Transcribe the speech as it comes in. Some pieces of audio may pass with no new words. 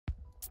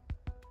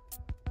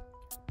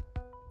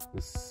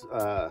This,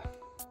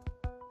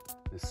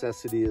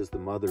 necessity is the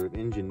mother of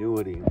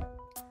ingenuity.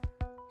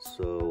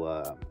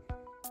 So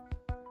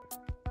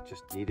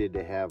just needed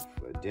to have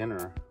a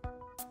dinner.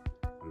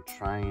 I'm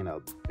trying a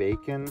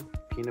bacon,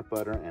 peanut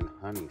butter, and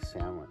honey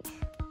sandwich.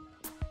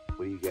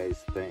 What do you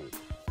guys think?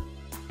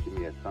 Give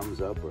me a thumbs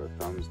up or a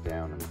thumbs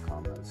down in the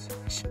comments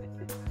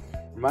section.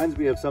 Reminds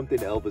me of something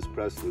Elvis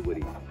Presley would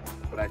eat,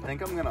 but I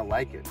think I'm gonna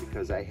like it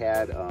because I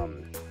had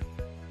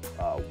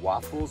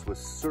waffles with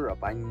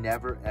syrup. I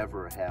never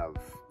ever have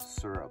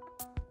syrup,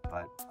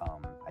 but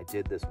I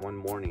did this one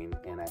morning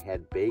and I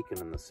had bacon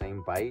in the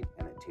same bite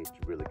and it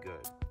tasted really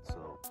good.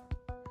 So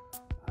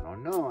I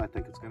don't know, I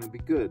think it's gonna be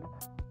good.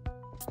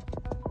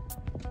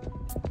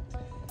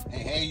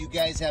 Hey, you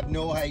guys have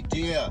no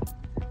idea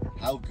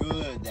how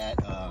good that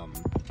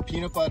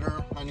peanut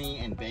butter, honey,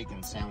 and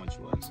bacon sandwich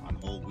was on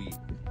whole wheat.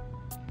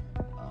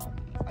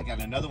 I got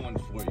another one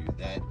for you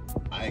that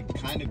I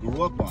kind of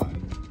grew up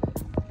on,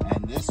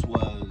 and this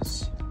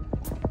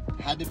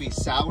had to be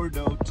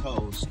sourdough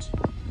toast.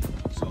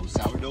 So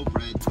sourdough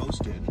bread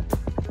toasted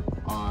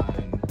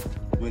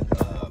with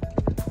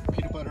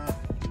peanut butter,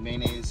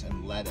 mayonnaise,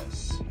 and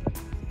lettuce.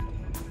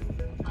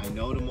 I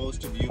know to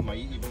most of you,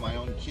 even my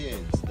own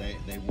kids,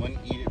 they wouldn't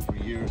eat it for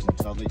years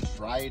until they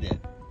tried it.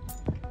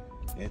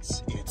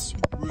 It's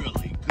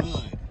really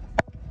good.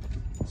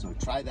 So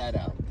try that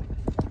out.